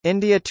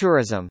India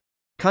tourism.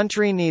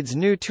 Country needs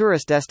new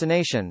tourist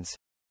destinations.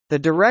 The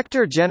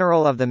Director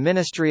General of the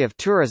Ministry of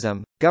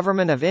Tourism,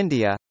 Government of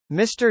India,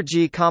 Mr.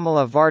 G.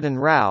 Kamala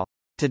Vardhan Rao,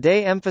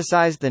 today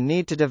emphasized the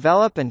need to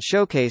develop and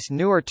showcase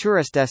newer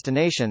tourist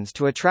destinations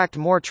to attract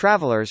more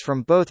travelers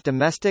from both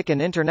domestic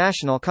and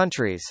international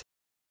countries.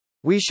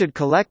 We should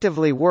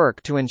collectively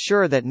work to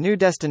ensure that new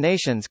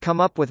destinations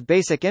come up with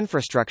basic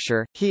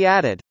infrastructure, he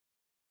added.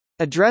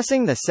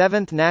 Addressing the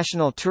 7th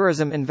National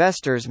Tourism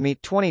Investors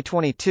Meet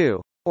 2022,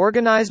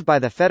 organized by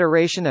the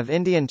Federation of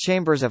Indian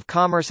Chambers of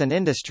Commerce and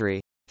Industry,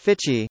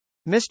 FICCI,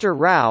 Mr.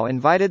 Rao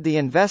invited the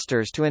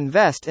investors to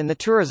invest in the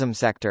tourism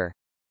sector.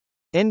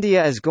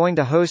 India is going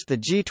to host the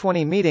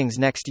G20 meetings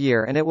next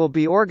year and it will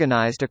be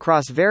organized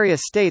across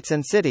various states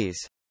and cities.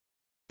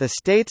 The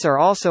states are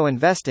also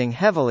investing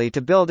heavily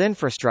to build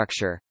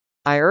infrastructure.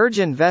 I urge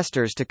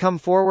investors to come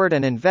forward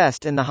and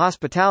invest in the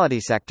hospitality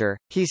sector,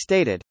 he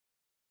stated.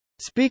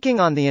 Speaking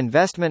on the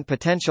investment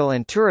potential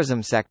in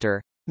tourism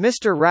sector,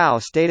 Mr. Rao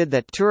stated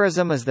that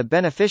tourism is the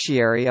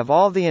beneficiary of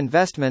all the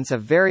investments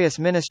of various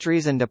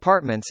ministries and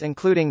departments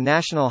including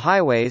National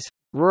Highways,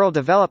 Rural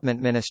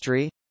Development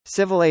Ministry,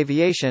 Civil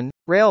Aviation,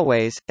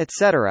 Railways,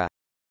 etc.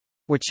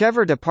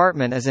 Whichever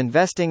department is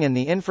investing in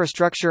the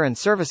infrastructure and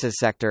services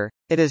sector,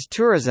 it is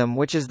tourism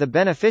which is the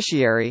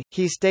beneficiary,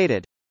 he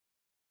stated.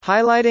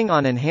 Highlighting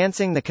on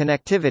enhancing the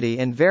connectivity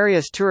in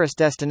various tourist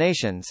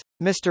destinations,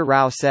 Mr.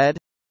 Rao said,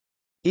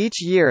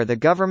 each year the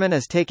government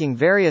is taking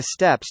various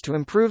steps to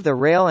improve the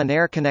rail and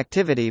air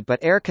connectivity, but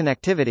air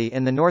connectivity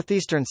in the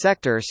northeastern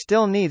sector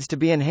still needs to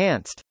be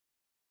enhanced.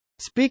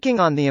 Speaking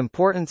on the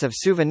importance of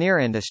souvenir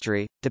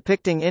industry,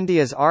 depicting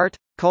India's art,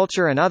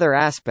 culture and other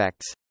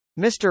aspects,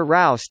 Mr.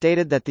 Rao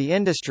stated that the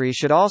industry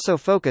should also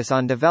focus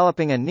on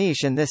developing a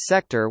niche in this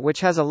sector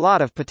which has a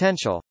lot of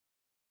potential.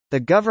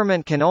 The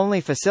government can only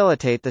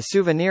facilitate the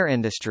souvenir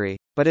industry,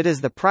 but it is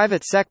the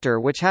private sector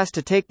which has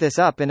to take this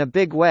up in a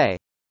big way.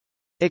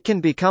 It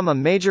can become a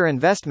major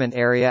investment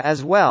area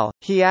as well,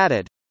 he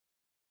added.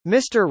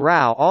 Mr.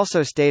 Rao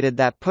also stated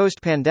that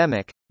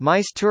post-pandemic,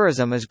 MICE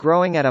tourism is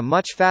growing at a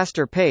much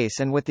faster pace,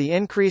 and with the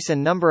increase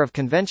in number of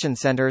convention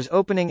centers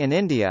opening in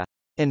India,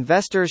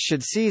 investors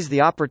should seize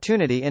the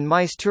opportunity in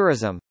MICE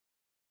tourism.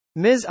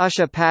 Ms.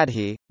 Usha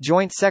Padhi,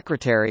 Joint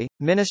Secretary,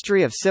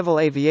 Ministry of Civil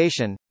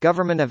Aviation,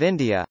 Government of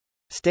India,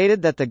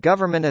 stated that the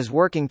government is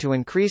working to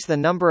increase the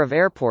number of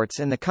airports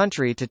in the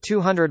country to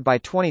 200 by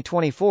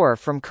 2024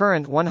 from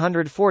current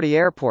 140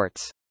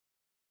 airports.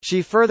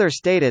 She further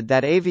stated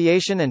that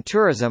aviation and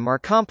tourism are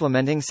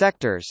complementing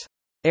sectors.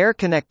 Air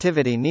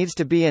connectivity needs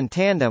to be in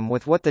tandem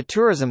with what the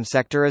tourism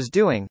sector is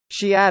doing,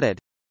 she added.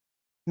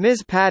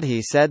 Ms.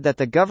 Padhi said that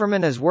the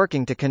government is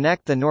working to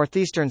connect the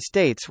northeastern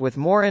states with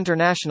more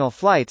international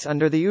flights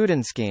under the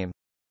UDAN scheme.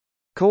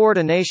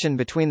 Coordination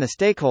between the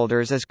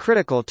stakeholders is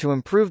critical to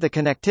improve the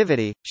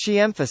connectivity, she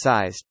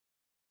emphasized.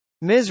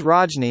 Ms.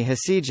 Rajni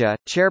Hasija,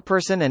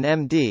 Chairperson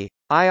and MD,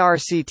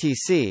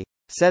 IRCTC,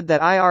 said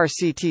that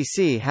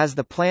IRCTC has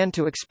the plan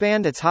to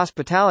expand its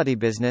hospitality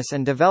business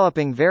and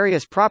developing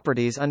various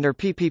properties under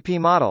PPP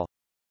model.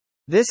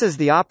 This is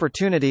the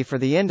opportunity for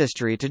the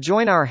industry to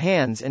join our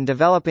hands in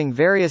developing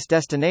various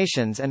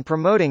destinations and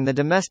promoting the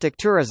domestic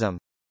tourism.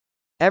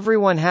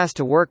 Everyone has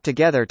to work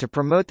together to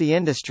promote the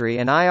industry,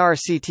 and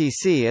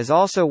IRCTC is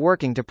also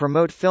working to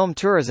promote film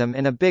tourism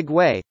in a big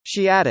way,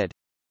 she added.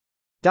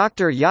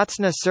 Dr.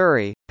 Yatsna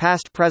Suri,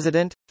 past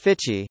President,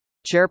 FICCI,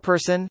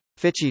 Chairperson,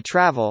 FICCI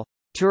Travel,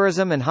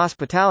 Tourism and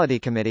Hospitality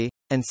Committee,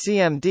 and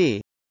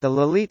CMD, the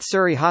Lalit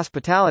Suri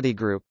Hospitality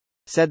Group,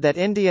 said that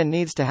India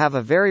needs to have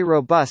a very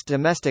robust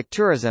domestic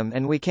tourism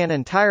and we can't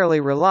entirely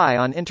rely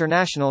on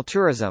international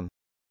tourism.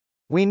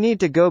 We need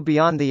to go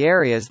beyond the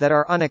areas that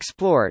are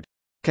unexplored.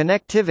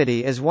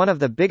 Connectivity is one of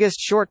the biggest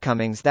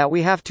shortcomings that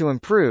we have to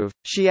improve,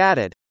 she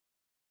added.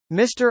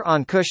 Mr.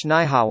 Ankush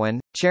Nihawan,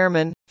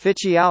 Chairman,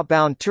 FICCI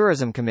Outbound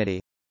Tourism Committee,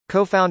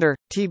 Co-founder,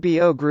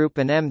 TBO Group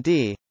and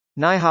MD,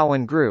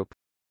 Nihawan Group,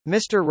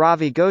 Mr.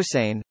 Ravi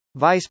Gosain,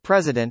 Vice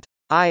President,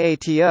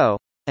 IATO,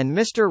 and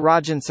Mr.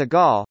 Rajan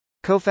Sagal,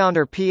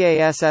 Co-founder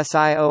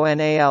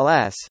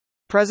PASSIONALS,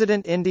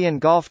 President Indian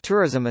Gulf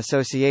Tourism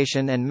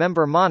Association and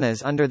member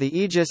MANAS under the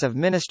aegis of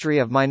Ministry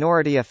of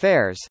Minority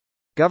Affairs,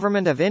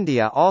 Government of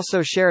India,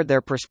 also shared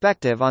their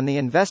perspective on the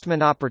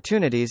investment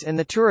opportunities in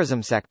the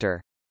tourism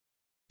sector.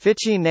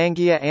 FICCI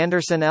Nangia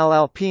Anderson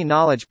LLP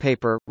Knowledge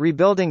Paper,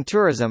 Rebuilding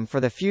Tourism for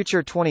the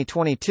Future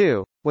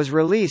 2022, was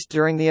released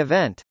during the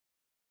event.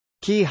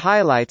 Key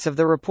highlights of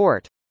the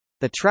report.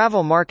 The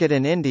travel market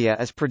in India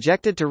is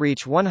projected to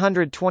reach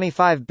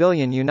 $125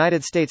 billion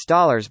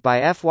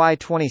by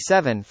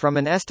FY27 from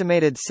an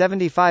estimated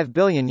 $75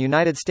 billion in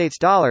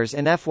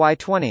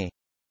FY20.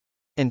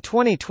 In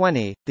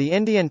 2020, the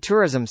Indian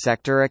tourism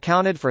sector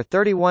accounted for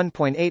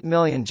 31.8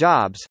 million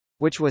jobs,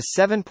 which was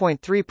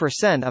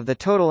 7.3% of the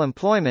total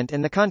employment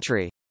in the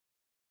country.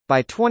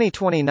 By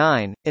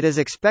 2029, it is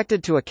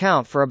expected to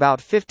account for about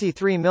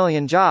 53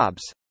 million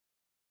jobs.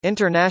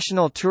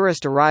 International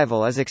tourist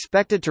arrival is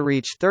expected to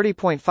reach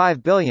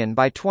 30.5 billion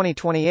by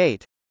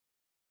 2028.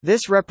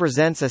 This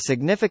represents a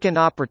significant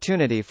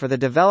opportunity for the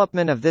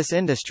development of this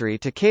industry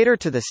to cater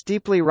to the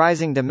steeply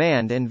rising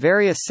demand in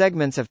various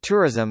segments of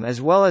tourism, as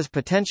well as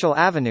potential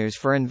avenues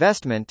for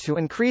investment to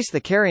increase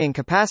the carrying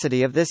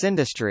capacity of this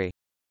industry.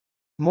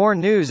 More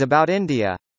news about India.